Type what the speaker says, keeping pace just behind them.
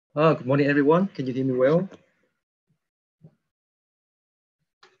Good morning, everyone. Can you hear me well?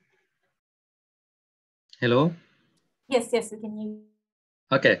 Hello? Yes, we can hear you.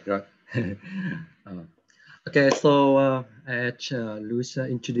 Okay, right. Okay, so as Lucia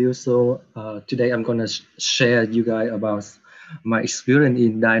introduced, today I'm going to share you guys about my experience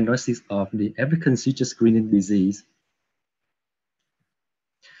in diagnosis of the African citrus screening disease.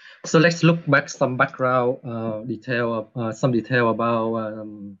 So let's look back some background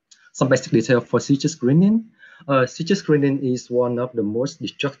some basic detail for citrus screening. Citrus screening is one of the most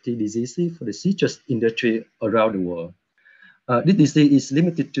destructive diseases for the citrus industry around the world. This disease is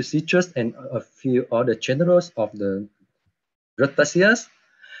limited to citrus and a few other genera of the Rutaceae,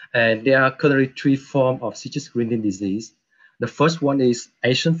 and there are currently three forms of citrus screening disease. The first one is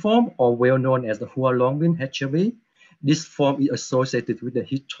Asian form, or well known as the Hualongbin HIV. This form is associated with the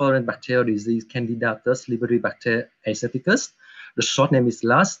heat-tolerant bacterial disease Candidatus Liberibacter asceticus. The short name is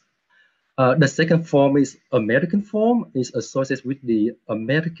LAS. The second form is American form, is associated with the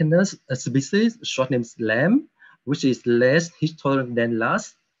Americanus species, short name is LAM, which is less heat tolerant than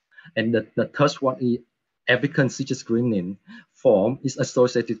LAS. And the third one is African citrus screening form, is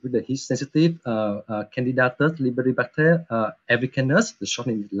associated with the heat sensitive Candidatus Liberibacter africanus, the short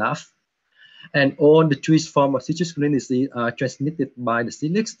name is LAF. And all the three forms of citrus screening disease are transmitted by the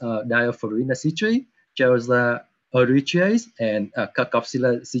Celix, Diaphorina citri, Gelsa erythraeus, and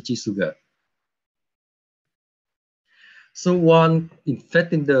Carcopsilla citrisuga. So one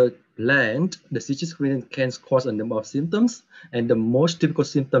infecting the plant, the citrus screening can cause a number of symptoms, and the most typical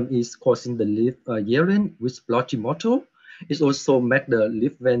symptom is causing the leaf yellowing with blotchy mottle. It also make the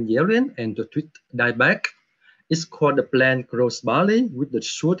leaf vein yellowing and the twig die back. It's called the plant grows barley with the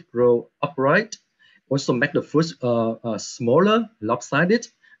shoot grow upright. Also make the fruit smaller, lopsided,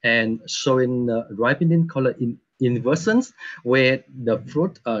 and showing ripening color in inversions, where the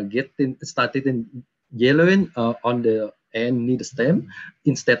fruit started in yellowing on the end near the stem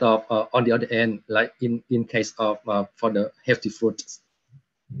instead of on the other end, like in case of for the healthy fruits.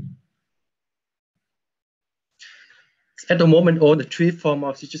 At the moment, all the three forms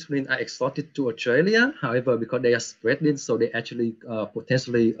of citrus green are exported to Australia. However, because they are spreading, so they actually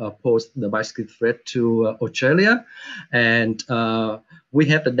potentially pose the biosecurity threat to Australia. And we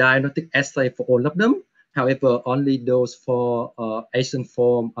have the diagnostic assay for all of them. However, only those for Asian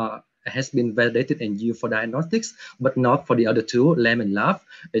form has been validated and used for diagnostics, but not for the other two, LAM and LAF,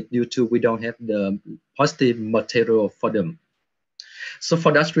 due to we don't have the positive material for them. So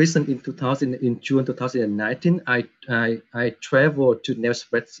for that reason, in June 2019, I traveled to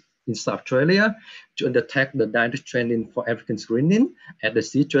Nelspruit in South Australia to undertake the diagnostic training for African screening at the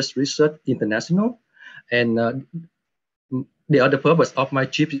Citrus Research International. And the other purpose of my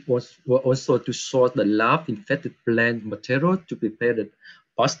trip was also to source the lab infected plant material to prepare the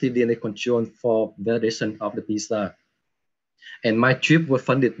positive DNA control for validation of the PISA. And my trip was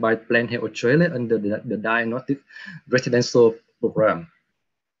funded by Plant Health Australia under the Diagnostic Residential Program.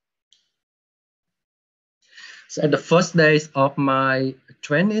 So at the first days of my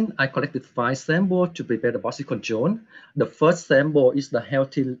training, I collected 5 samples to prepare the positive control. The first sample is the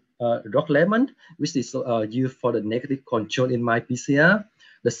healthy rock lemon, which is used for the negative control in my PCR.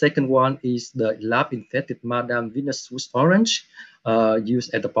 The second one is the lab-infected Madame Venus Swiss orange,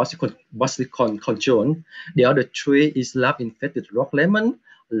 used as the positive control. The other 3 is lab-infected rock lemon,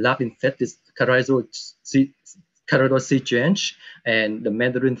 lab-infected Carrot change, and the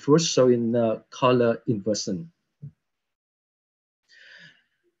mandarin fruit showing color inversion.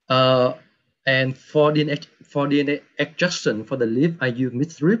 And for the extraction for the leaf, I use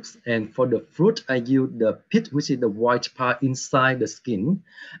midstrips, and for the fruit, I use the pit, which is the white part inside the skin.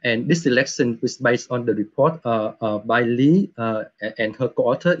 And this selection was based on the report by Lee and her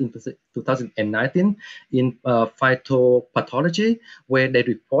co-author in 2019 in Phytopathology, where they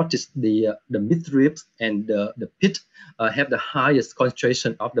reported the midstrips and the pit have the highest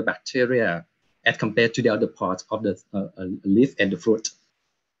concentration of the bacteria as compared to the other parts of the leaf and the fruit.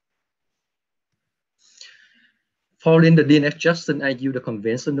 Following the DNA extraction, I used the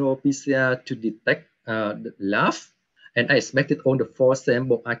conventional PCR to detect the LAF, and I expected all the 4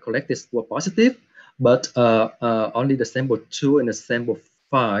 samples I collected were positive, but only the sample 2 and the sample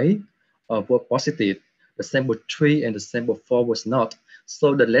 5 were positive. The sample 3 and the sample 4 was not.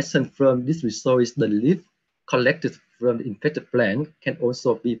 So the lesson from this result is the leaf collected from the infected plant can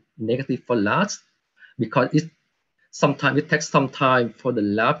also be negative for LAF, because sometimes it takes some time for the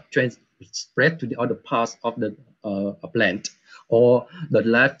LAF spread to the other parts of the plant, or the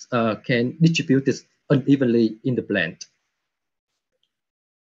LAF can distribute it unevenly in the plant.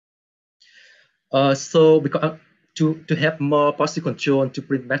 So because to have more positive control to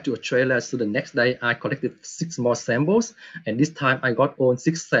bring back to Australia. So the next day I collected 6 more samples, and this time I got on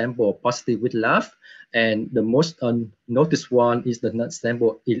 6 samples positive with LAF. And the most noticed one is the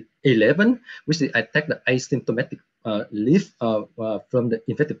sample 11, which is I take the asymptomatic leaf from the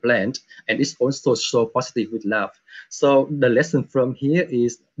infected plant, and it's also show positive with LAF. So the lesson from here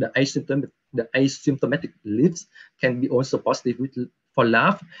is the asymptomatic leaves can be also positive with for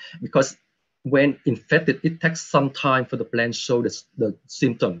LAF, because when infected, it takes some time for the plant show the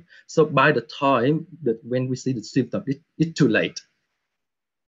symptom. So by the time that when we see the symptom, it's too late.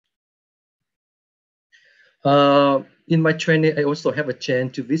 In my training, I also have a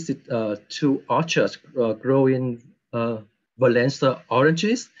chance to visit 2 orchards growing Valencia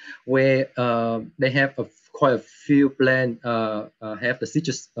oranges, where they have quite a few plants have the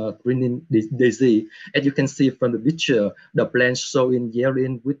citrus greening disease. As you can see from the picture, the plants showing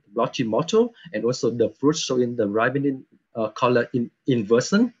yellowing with blotchy mottle, and also the fruit showing the ripening color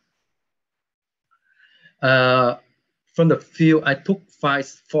inversion. From the field, I took 4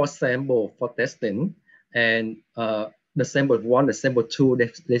 samples for testing, and the sample 1, the sample 2,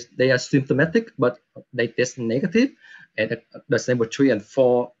 they are symptomatic, but they test negative, and the sample 3 and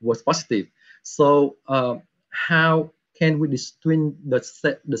 4 was positive. So how can we distinguish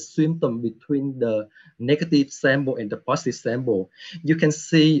the symptom between the negative sample and the positive sample? You can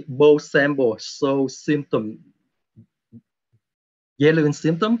see both samples show symptom yellowing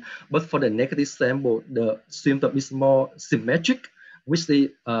symptom, but for the negative sample, the symptom is more symmetric, which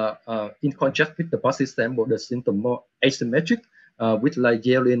the in contrast with the positive sample, the symptom more asymmetric, with like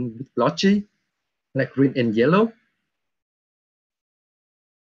yellowing with blotchy, like green and yellow.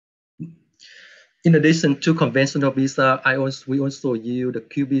 In addition to conventional visa, we also use the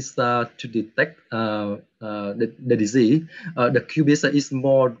Q visa to detect the disease. The Q visa is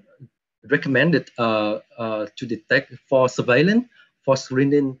more recommended to detect for surveillance, for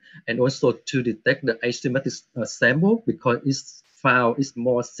screening, and also to detect the asymptomatic sample, because it's found is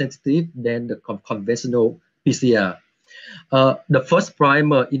more sensitive than the conventional PCR. The first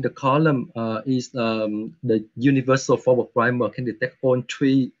primer in the column is the universal forward primer, can detect all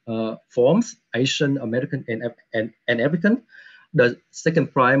 3 forms, Asian, American, and African. The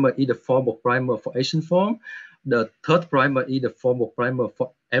second primer is the forward primer for Asian form. The third primer is the forward primer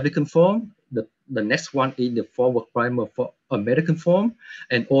for African form. The next one is the forward primer for American form.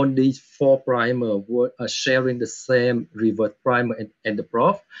 And all these 4 primers were sharing the same reverse primer and the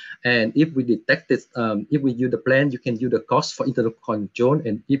prof. And if we detect it, if we use the plant, you can use the COX for internal control.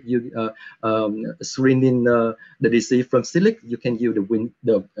 And if you screening the disease from silic, you can use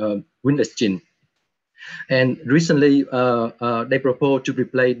the windless gene. And recently, they proposed to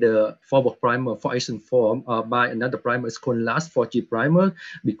replace the forward primer for Asian form by another primer. It's called last 4G primer,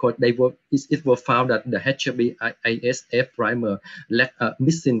 because it was found that the HB-ISF primer lacked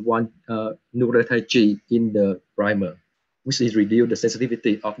missing one nucleotide G in the primer, which is reduce the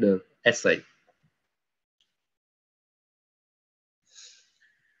sensitivity of the assay.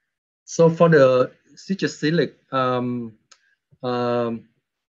 So for the citrus silic,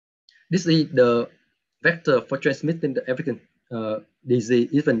 this is the vector for transmitting the African disease.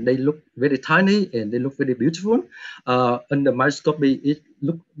 Even they look very tiny and they look very beautiful. Under microscopy, it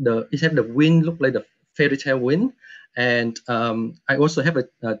have the wing look like the fairy tale wing, and I also have a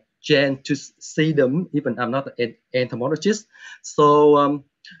chance to see them. Even I'm not an entomologist, so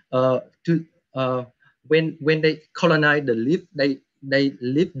when they colonize the leaf,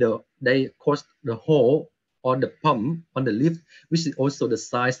 they cause the hole on the pump on the leaf, which is also the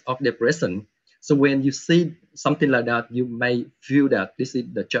size of their present. So when you see something like that, you may feel that this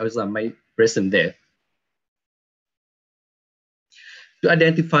is the Chaosa may present there. To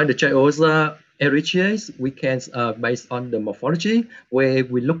identify the Chaosa erythraeus, we can, based on the morphology, where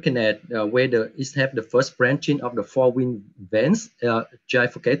we're looking at whether it have the first branching of the 4 wing veins,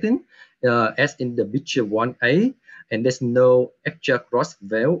 bifurcating, as in the picture 1A, and there's no extra cross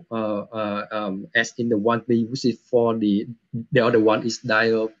valve as in the 1B, which is for the other one is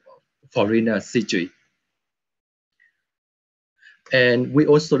Diaphorina C3. And we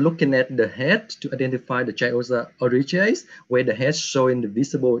also looking at the head to identify the Chaosa erythraeus, where the head showing the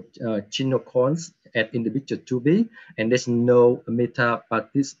visible chinocorns at in the picture 2B, and there's no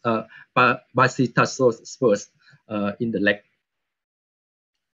metaparasitaceous spurs in the leg.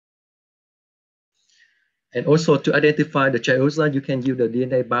 And also to identify the Chaosa, you can use the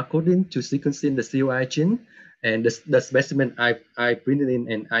DNA barcoding to sequencing the COI gene. And the specimen I printed in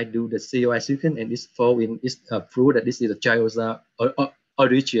and I do the COI sequence, and this fall in is proof that this is the Chaosa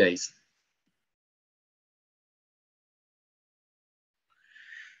erythraeus.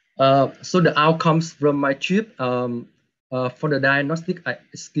 So the outcomes from my trip, for the diagnostic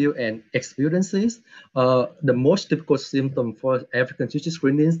skill and experiences, the most typical symptom for African switch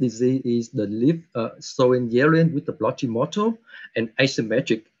screening disease is the leaf showing yellow with the blotchy mottle and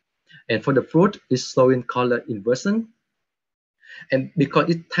asymmetric. And for the fruit, it's showing color inversion. And because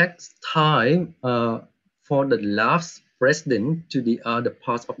it takes time for the larvae spreading to the other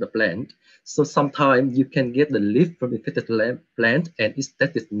parts of the plant, so sometimes you can get the leaf from infected plant and it's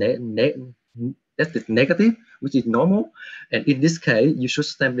tested negative, which is normal. And in this case, you should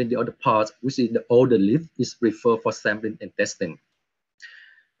sample the other parts, which is the older leaf, is referred for sampling and testing.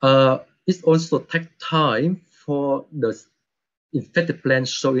 It also takes time for the infected plant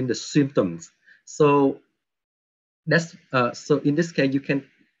showing the symptoms. So that's so in this case, you can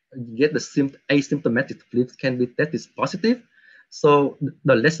get the asymptomatic leaf can be that is positive. So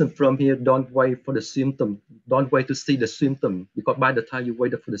the lesson from here, don't wait for the symptom. Don't wait to see the symptom, because by the time you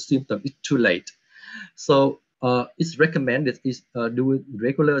wait for the symptom, it's too late. So it's recommended is doing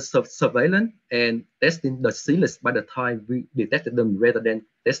regular surveillance and testing the CLaf by the time we detected them rather than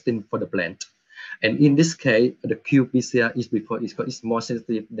testing for the plant. And in this case, the qPCR is because it's more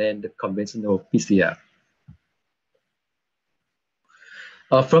sensitive than the conventional PCR.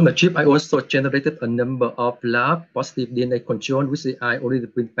 From the trip, I also generated a number of lab positive DNA control, which I already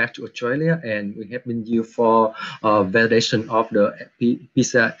bring back to Australia, and we have been used for validation of the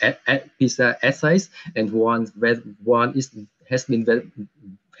PCR assays, and one has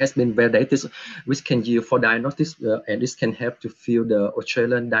been validated, which can use for diagnostics, and this can help to fill the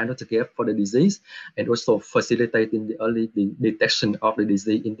Australian diagnostic gap for the disease, and also facilitating the early detection of the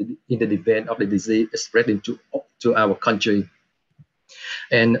disease in the event of the disease spreading to our country.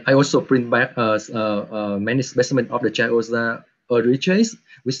 And I also bring back many specimens of the Chiosa erythraceae,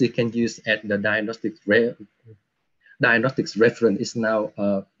 which they can use at the diagnostics reference is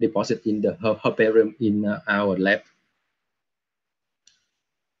now deposited in the herbarium in our lab.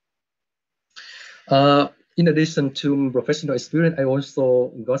 In addition to professional experience, I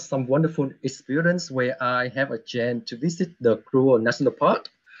also got some wonderful experience where I have a chance to visit the Kruger National Park,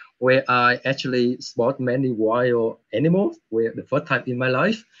 where I actually spot many wild animals, where the first time in my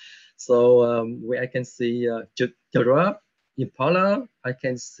life. So where I can see giraffe, impala, I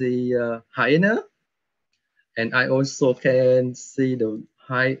can see hyena, and I also can see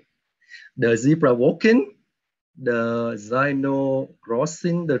the zebra walking, the rhino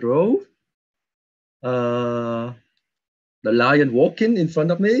crossing the road, the lion walking in front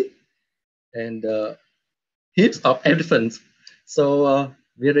of me, and heaps of elephants. So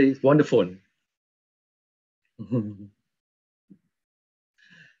very wonderful.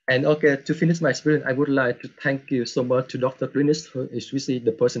 And okay, to finish my experience, I would like to thank you so much to Dr. Klinis, who is really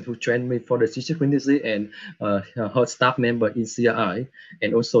the person who trained me for the teacher clinicy, and her staff member in CRI.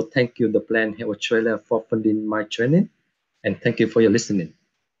 And also thank you, the Plant Health Australia, for funding my training. And thank you for your listening.